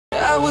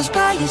was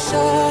by your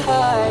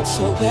side.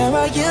 So where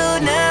are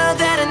you now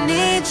that I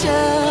need you?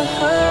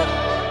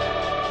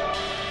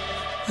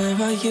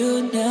 Where are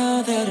you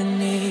now that I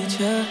need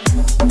you?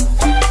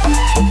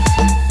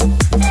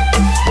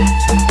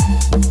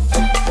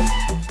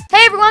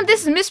 Hey everyone,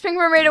 this is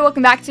MissPinkMermaid and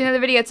welcome back to another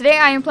video. Today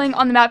I am playing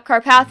on the map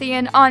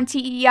Carpathian on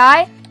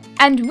TEI,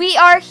 and we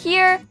are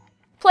here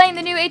playing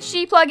the new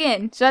HD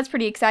plugin, so that's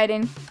pretty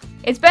exciting.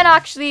 It's been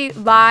actually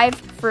live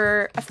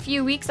for a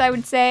few weeks, I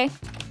would say.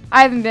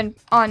 I haven't been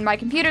on my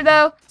computer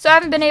though, so I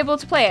haven't been able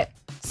to play it.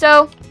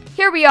 So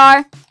here we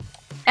are,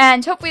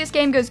 and hopefully this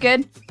game goes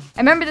good.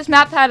 I remember this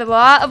map had a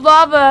lot of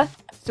lava,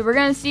 so we're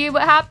gonna see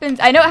what happens.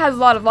 I know it has a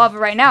lot of lava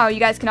right now, you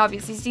guys can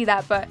obviously see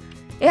that, but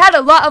it had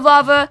a lot of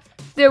lava.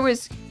 There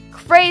was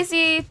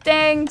crazy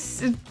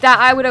things that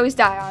I would always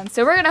die on,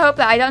 so we're gonna hope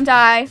that I don't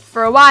die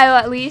for a while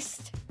at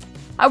least.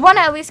 I want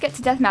to at least get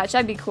to deathmatch,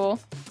 that'd be cool.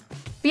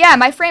 But yeah,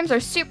 my frames are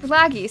super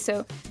laggy,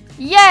 so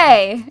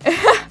yay!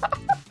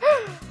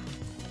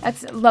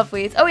 That's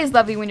lovely. It's always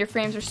lovely when your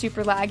frames are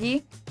super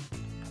laggy.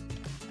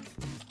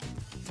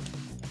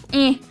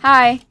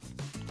 Hi.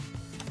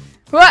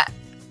 What?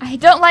 I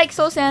don't like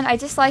soul sand. I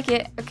dislike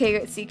it. Okay,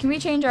 let's see. Can we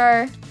change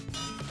our...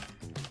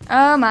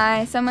 Oh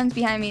my, someone's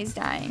behind me is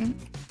dying.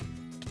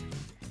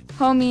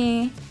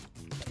 Homie.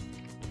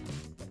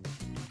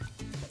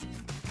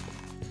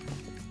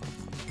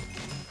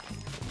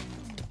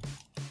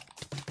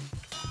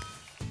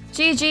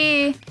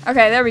 GG.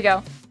 Okay, there we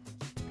go.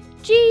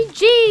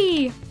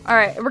 GG.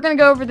 Alright, we're gonna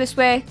go over this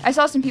way. I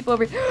saw some people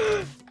over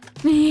here.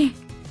 Me.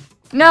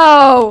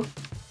 No.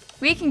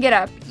 We can get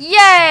up.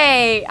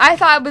 Yay! I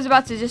thought I was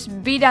about to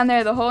just be down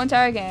there the whole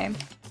entire game.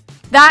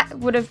 That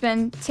would have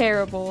been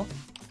terrible.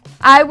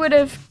 I would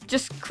have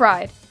just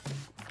cried.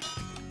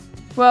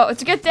 Well,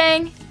 it's a good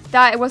thing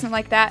that it wasn't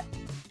like that.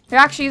 There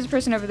actually is a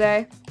person over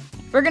there.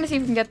 We're gonna see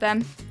if we can get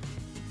them.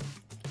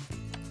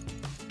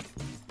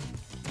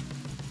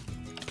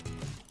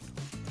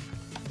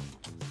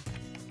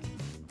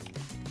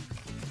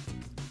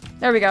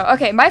 There we go.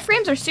 Okay, my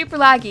frames are super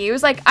laggy. It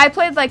was like I've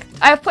played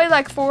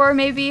like 4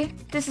 maybe.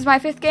 This is my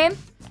 5th game.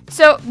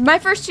 So my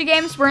first 2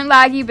 games weren't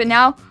laggy, but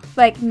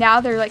now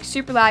they're like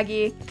super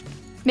laggy.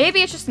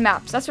 Maybe it's just the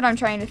maps. That's what I'm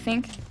trying to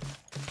think.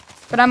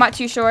 But I'm not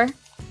too sure.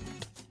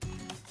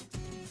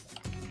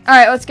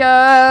 Alright, let's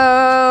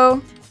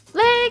go.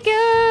 Let it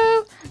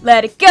go.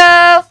 Let it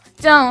go.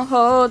 Don't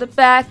hold it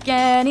back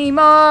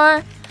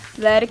anymore.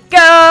 Let it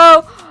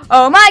go.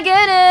 Oh my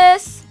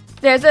goodness.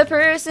 There's a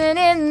person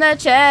in the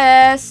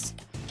chest.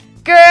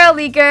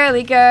 Girly,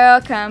 girly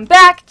girl, come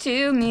back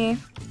to me.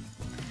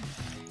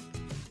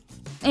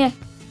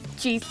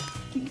 Jeez.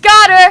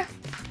 Got her.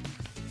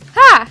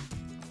 Ha!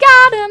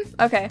 Got him.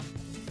 Okay.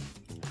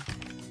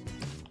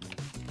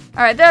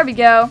 Alright, there we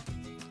go.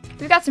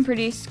 We've got some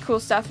pretty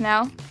cool stuff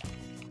now.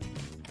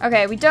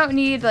 Okay, we don't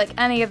need, like,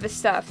 any of this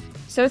stuff.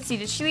 So let's see,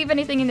 did she leave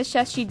anything in this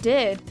chest? She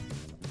did.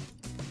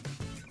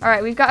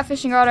 Alright, we've got a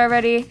fishing rod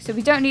already, so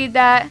we don't need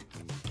that.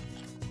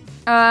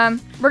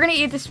 We're gonna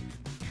eat this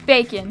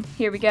bacon.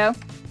 Here we go.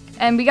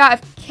 And we got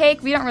a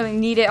cake. We don't really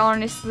need it,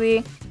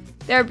 honestly.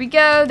 There we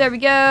go. There we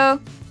go.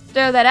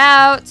 Throw that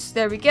out.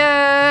 There we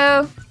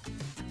go.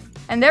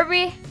 And there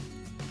we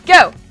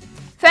go.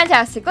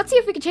 Fantastic. Let's see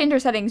if we can change our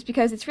settings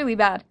because it's really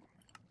bad.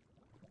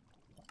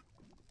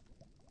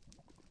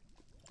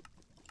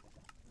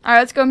 Alright,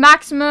 let's go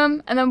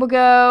maximum, and then we'll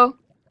go...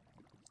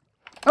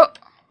 Oh!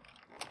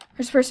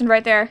 There's a person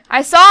right there.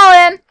 I saw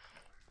him!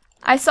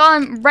 I saw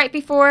him right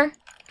before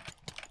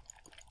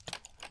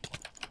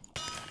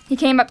he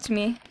came up to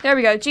me. There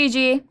we go.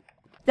 GG.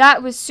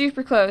 That was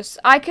super close.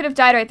 I could have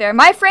died right there.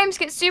 My frames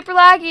get super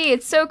laggy.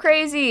 It's so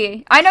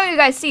crazy. I know you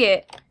guys see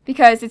it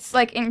because it's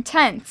like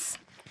intense.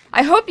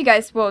 I hope you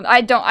guys will.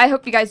 I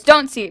hope you guys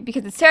don't see it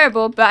because it's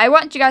terrible, but I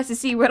want you guys to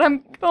see what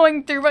I'm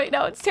going through right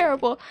now. It's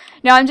terrible.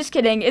 No, I'm just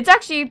kidding. It's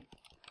actually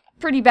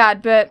pretty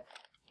bad, but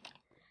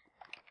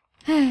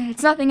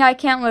it's nothing I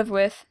can't live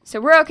with.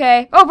 So we're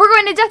okay. Oh, we're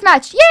going to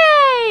deathmatch.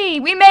 Yay!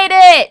 We made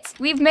it!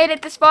 We've made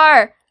it this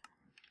far.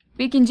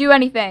 We can do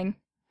anything.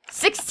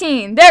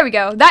 16. There we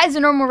go. That is a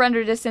normal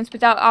render distance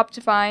without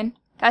Optifine.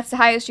 That's the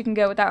highest you can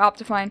go without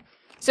Optifine.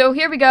 So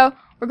here we go.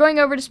 We're going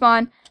over to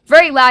spawn.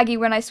 Very laggy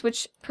when I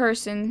switch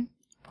person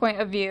point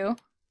of view.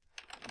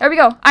 There we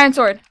go. Iron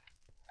sword.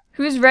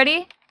 Who's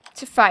ready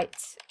to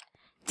fight?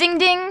 Ding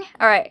ding.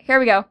 Alright, here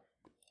we go.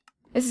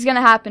 This is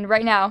gonna happen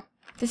right now.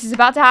 This is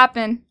about to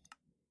happen.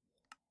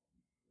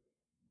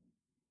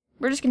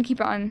 We're just gonna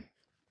keep it on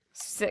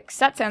 6.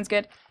 That sounds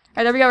good.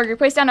 Alright, there we go. We're gonna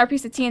place down our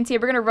piece of TNT.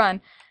 We're gonna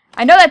run.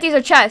 I know that these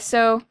are chests,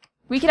 so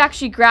we could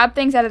actually grab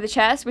things out of the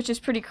chest, which is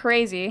pretty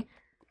crazy.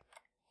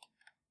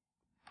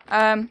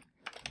 Yeah.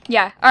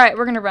 Alright,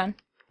 we're gonna run.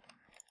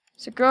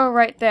 So go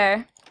right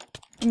there.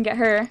 We can get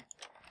her.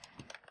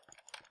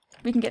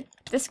 We can get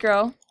this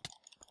girl.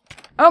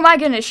 Oh my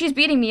goodness, she's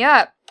beating me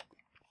up.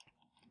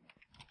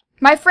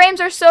 My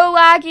frames are so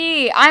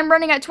laggy. I'm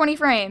running at 20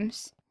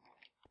 frames.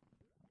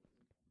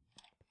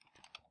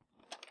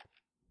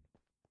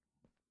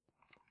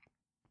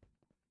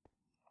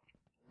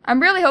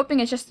 I'm really hoping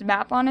it's just a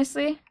map,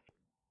 honestly.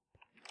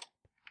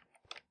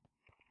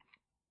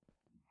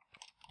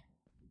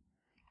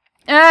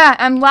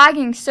 I'm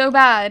lagging so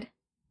bad.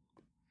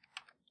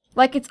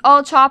 Like, it's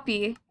all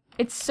choppy.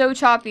 It's so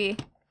choppy.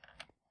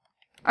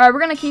 Alright, we're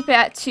gonna keep it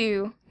at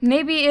 2.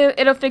 Maybe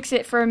it'll fix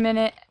it for a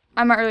minute.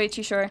 I'm not really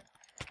too sure.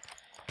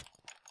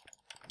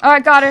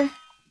 Alright, got her.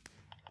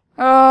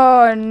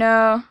 Oh,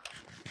 no.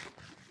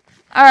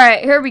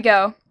 Alright, here we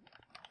go.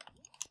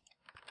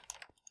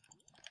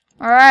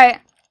 Alright.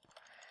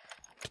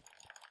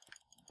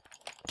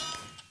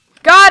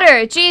 Got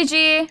her!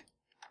 GG!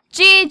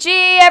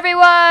 GG,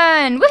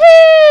 everyone!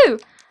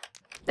 Woohoo!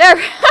 There.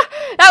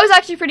 That was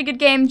actually a pretty good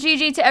game.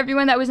 GG to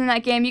everyone that was in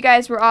that game. You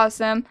guys were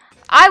awesome.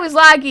 I was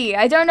laggy.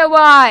 I don't know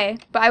why,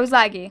 but I was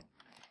laggy.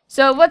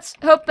 So let's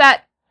hope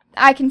that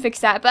I can fix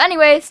that. But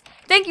anyways,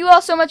 thank you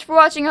all so much for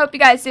watching. I hope you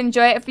guys did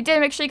enjoy it. If you did,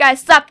 make sure you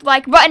guys slap the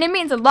like button. It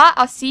means a lot.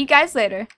 I'll see you guys later.